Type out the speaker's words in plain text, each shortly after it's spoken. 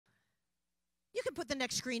You can put the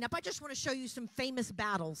next screen up. I just want to show you some famous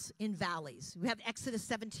battles in valleys. We have Exodus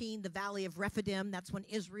 17, the Valley of Rephidim. That's when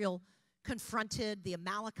Israel confronted the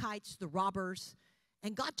Amalekites, the robbers.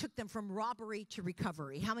 And God took them from robbery to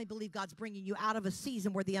recovery. How many believe God's bringing you out of a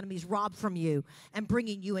season where the enemy's robbed from you and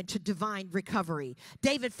bringing you into divine recovery?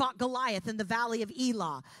 David fought Goliath in the Valley of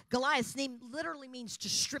Elah. Goliath's name literally means to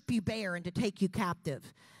strip you bare and to take you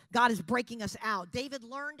captive. God is breaking us out. David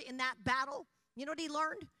learned in that battle, you know what he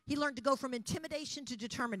learned? He learned to go from intimidation to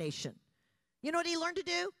determination. You know what he learned to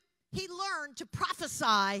do? He learned to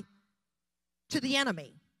prophesy to the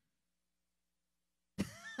enemy.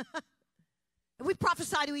 We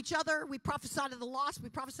prophesy to each other. We prophesy to the lost. We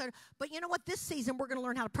prophesy but you know what? This season, we're going to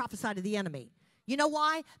learn how to prophesy to the enemy. You know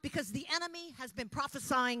why? Because the enemy has been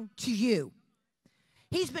prophesying to you.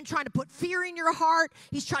 He's been trying to put fear in your heart.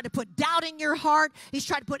 He's tried to put doubt in your heart. He's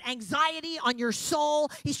tried to put anxiety on your soul.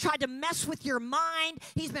 He's tried to mess with your mind.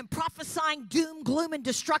 He's been prophesying doom, gloom, and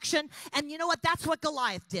destruction. And you know what? That's what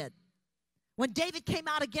Goliath did. When David came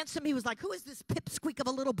out against him, he was like, who is this pipsqueak of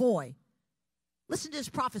a little boy? Listen to his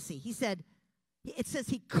prophecy. He said, it says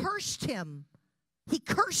he cursed him. He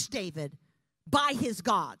cursed David by his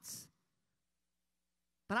gods.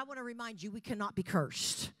 But I want to remind you, we cannot be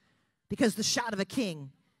cursed because the shout of a king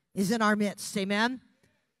is in our midst. Amen?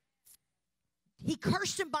 He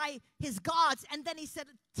cursed him by his gods, and then he said,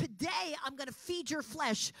 today I'm going to feed your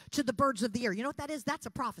flesh to the birds of the air. You know what that is? That's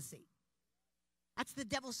a prophecy. That's the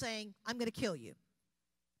devil saying, I'm going to kill you.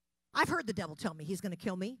 I've heard the devil tell me he's going to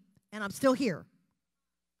kill me, and I'm still here.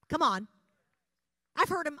 Come on. I've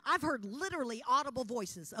heard literally audible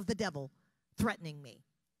voices of the devil threatening me.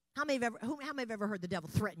 How many have ever heard the devil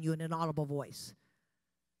threaten you in an audible voice?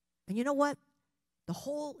 And you know what?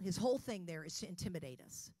 His whole thing there is to intimidate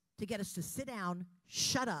us, to get us to sit down,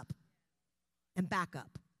 shut up, and back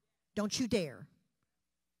up. Don't you dare.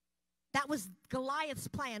 That was Goliath's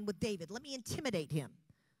plan with David. Let me intimidate him.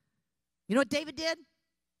 You know what David did?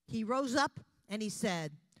 He rose up and he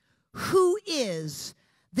said, who is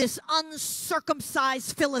this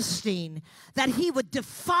uncircumcised Philistine that he would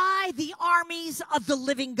defy the armies of the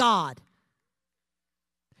living God?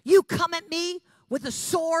 You come at me with a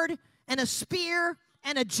sword and a spear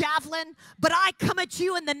and a javelin, but I come at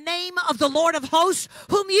you in the name of the Lord of hosts,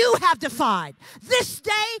 whom you have defied. This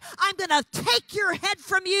day, I'm going to take your head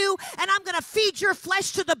from you, and I'm going to feed your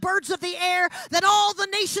flesh to the birds of the air, that all the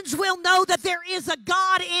nations will know that there is a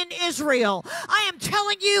God in Israel. I am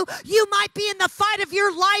telling you, you might be in the fight of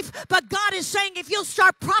your life, but God is saying if you'll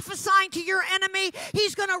start prophesying to your enemy,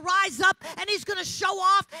 he's going to rise up, and he's going to show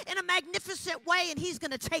off in a magnificent way, and he's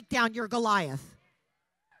going to take down your Goliath.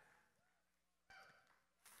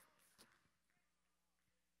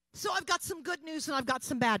 So I've got some good news and I've got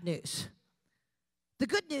some bad news. The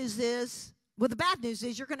good news is, well, the bad news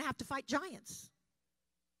is you're going to have to fight giants.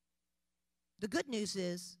 The good news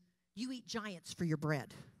is you eat giants for your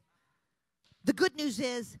bread. The good news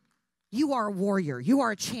is you are a warrior. You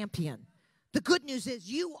are a champion. The good news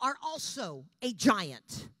is you are also a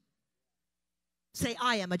giant. Say,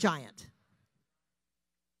 I am a giant.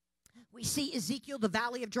 We see Ezekiel, the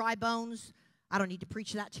valley of dry bones. I don't need to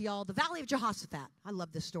preach that to y'all. The Valley of Jehoshaphat. I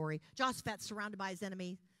love this story. Jehoshaphat's surrounded by his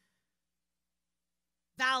enemy.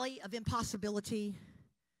 Valley of impossibility.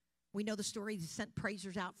 We know the story. He sent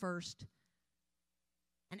praisers out first.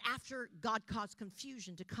 And after God caused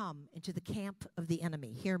confusion to come into the camp of the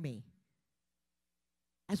enemy, hear me.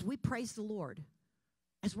 As we praise the Lord,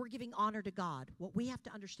 as we're giving honor to God, what we have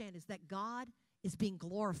to understand is that God is being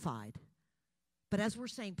glorified. But as we're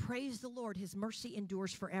saying, praise the Lord, his mercy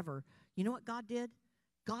endures forever. You know what God did?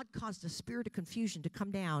 God caused a spirit of confusion to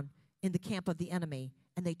come down in the camp of the enemy,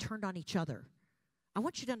 and they turned on each other. I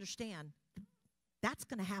want you to understand that's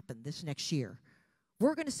going to happen this next year.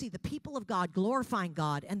 We're going to see the people of God glorifying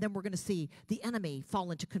God, and then we're going to see the enemy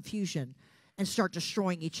fall into confusion and start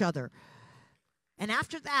destroying each other. And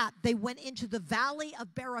after that, they went into the Valley of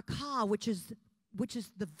Barakah, which is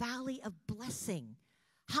the Valley of Blessing.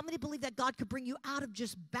 How many believe that God could bring you out of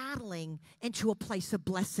just battling into a place of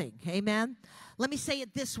blessing? Amen? Let me say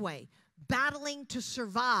it this way. Battling to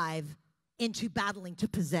survive into battling to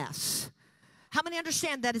possess. How many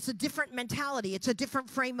understand that it's a different mentality? It's a different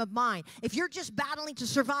frame of mind. If you're just battling to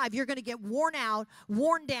survive, you're going to get worn out,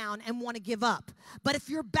 worn down, and want to give up. But if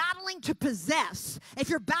you're battling to possess, if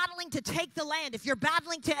you're battling to take the land, if you're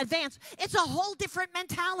battling to advance, it's a whole different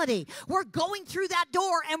mentality. We're going through that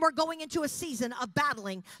door, and we're going into a season of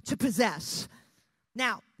battling to possess.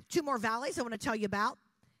 Now, two more valleys I want to tell you about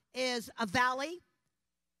is a valley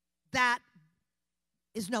that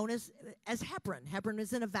is known as Hebron. Hebron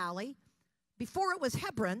is in a valley. Before it was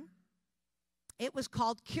Hebron, it was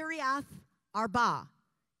called Kiriath Arba.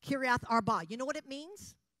 Kiriath Arba. You know what it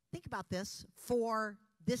means? Think about this. For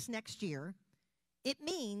this next year, it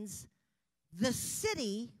means the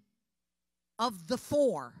city of the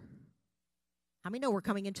four. How many know we're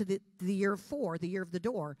coming into the year of four, the year of the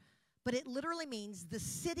door? But it literally means the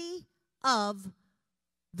city of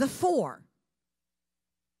the four.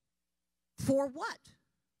 For what?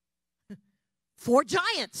 For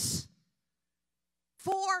giants.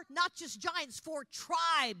 For not just giants, for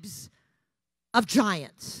tribes of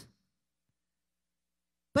giants.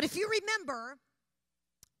 But if you remember,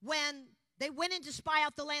 when they went in to spy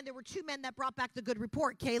out the land, there were two men that brought back the good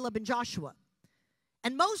report, Caleb and Joshua.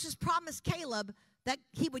 And Moses promised Caleb that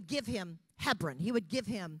he would give him Hebron. He would give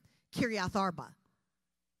him Kiriath Arba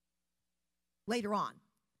later on.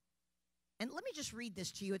 And let me just read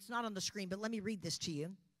this to you. It's not on the screen, but let me read this to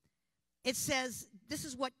you. It says, this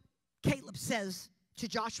is what Caleb says to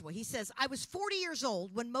Joshua. He says, I was 40 years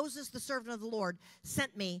old when Moses, the servant of the Lord,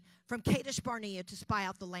 sent me from Kadesh Barnea to spy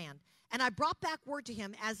out the land. And I brought back word to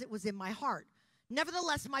him as it was in my heart.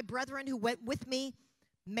 Nevertheless, my brethren who went with me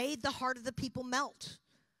made the heart of the people melt.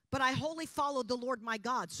 But I wholly followed the Lord my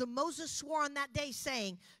God. So Moses swore on that day,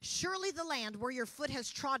 saying, surely the land where your foot has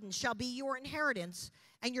trodden shall be your inheritance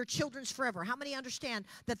and your children's forever. How many understand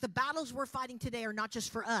that the battles we're fighting today are not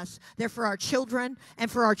just for us? They're for our children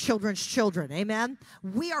and for our children's children. Amen?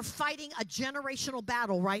 We are fighting a generational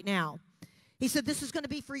battle right now. He said this is going to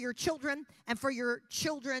be for your children and for your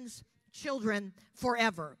children's children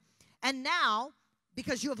forever. And now,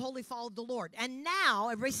 because you have wholly followed the Lord. And now,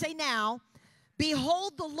 everybody say now,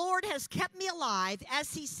 behold, the Lord has kept me alive,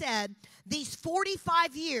 as he said, these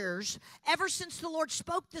 45 years, ever since the Lord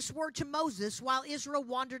spoke this word to Moses while Israel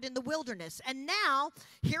wandered in the wilderness. And now,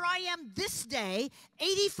 here I am this day,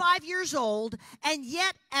 85 years old, and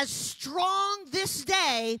yet as strong this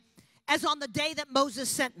day as on the day that Moses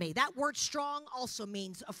sent me. That word strong also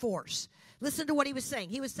means a force. Listen to what he was saying.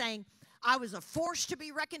 He was saying, I was a force to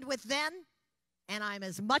be reckoned with then, and I'm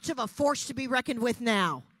as much of a force to be reckoned with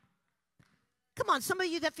now. Come on, some of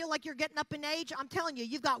you that feel like you're getting up in age, I'm telling you,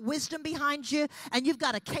 you've got wisdom behind you, and you've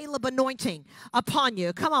got a Caleb anointing upon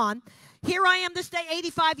you. Come on. Here I am this day,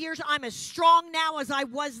 85 years. I'm as strong now as I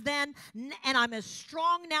was then, and I'm as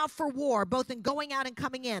strong now for war, both in going out and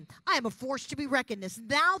coming in. I am a force to be reckoned with.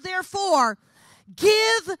 Now, therefore,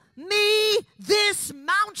 give me this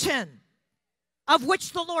mountain of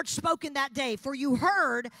which the Lord spoke in that day. For you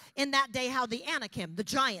heard in that day how the Anakim, the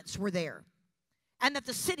giants, were there, and that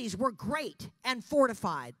the cities were great and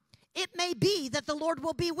fortified. It may be that the Lord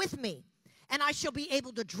will be with me, and I shall be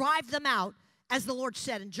able to drive them out, as the Lord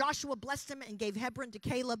said. And Joshua blessed him and gave Hebron to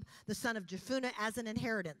Caleb, the son of Jephunneh, as an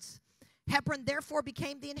inheritance. Hebron therefore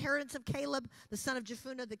became the inheritance of Caleb, the son of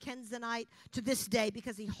Jephunneh, the Kenizzite, to this day,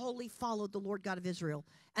 because he wholly followed the Lord God of Israel.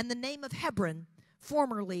 And the name of Hebron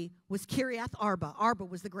formerly was Kiriath Arba. Arba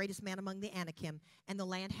was the greatest man among the Anakim, and the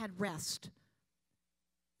land had rest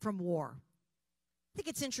from war. I think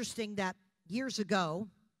it's interesting that years ago,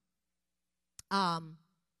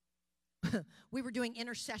 we were doing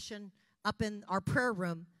intercession up in our prayer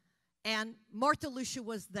room, and Martha Lucia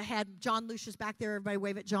was the head. John Lucia's back there. Everybody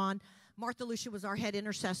wave at John. Martha Lucia was our head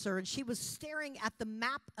intercessor, and she was staring at the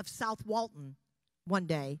map of South Walton one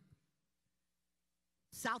day,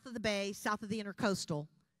 south of the bay, south of the intercoastal,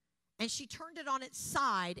 and she turned it on its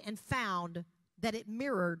side and found that it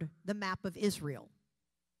mirrored the map of Israel.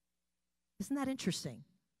 Isn't that interesting?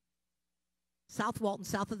 South Walton,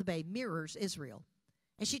 south of the bay, mirrors Israel.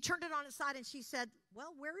 And she turned it on its side and she said,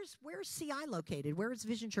 well, where is CI located? Where is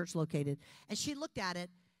Vision Church located? And she looked at it,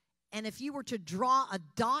 and if you were to draw a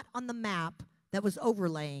dot on the map that was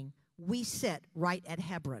overlaying, we sit right at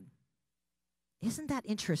Hebron. Isn't that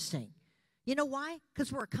interesting? You know why?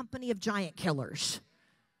 Because we're a company of giant killers.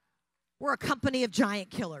 We're a company of giant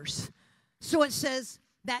killers. So it says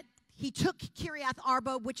that he took Kiriath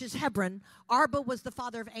Arba, which is Hebron. Arba was the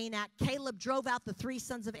father of Anak. Caleb drove out the three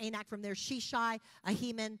sons of Anak from there, Sheshai,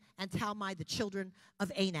 Hamon, and Talmai, the children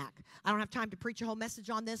of Anak. I don't have time to preach a whole message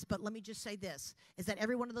on this, but let me just say this, is that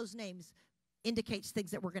every one of those names indicates things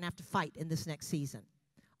that we're going to have to fight in this next season.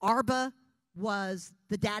 Arba was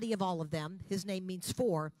the daddy of all of them. His name means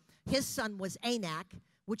four. His son was Anak,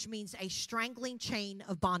 which means a strangling chain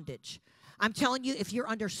of bondage. I'm telling you, if you're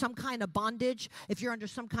under some kind of bondage, if you're under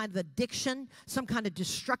some kind of addiction, some kind of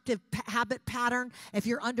destructive habit pattern, if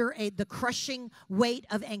you're under the crushing weight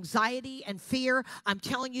of anxiety and fear, I'm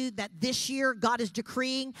telling you that this year God is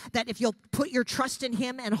decreeing that if you'll put your trust in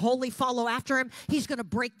him and wholly follow after him, he's going to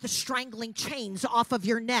break the strangling chains off of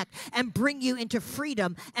your neck and bring you into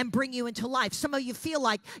freedom and bring you into life. Some of you feel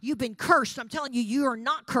like you've been cursed. I'm telling you, you are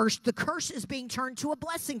not cursed. The curse is being turned to a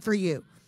blessing for you.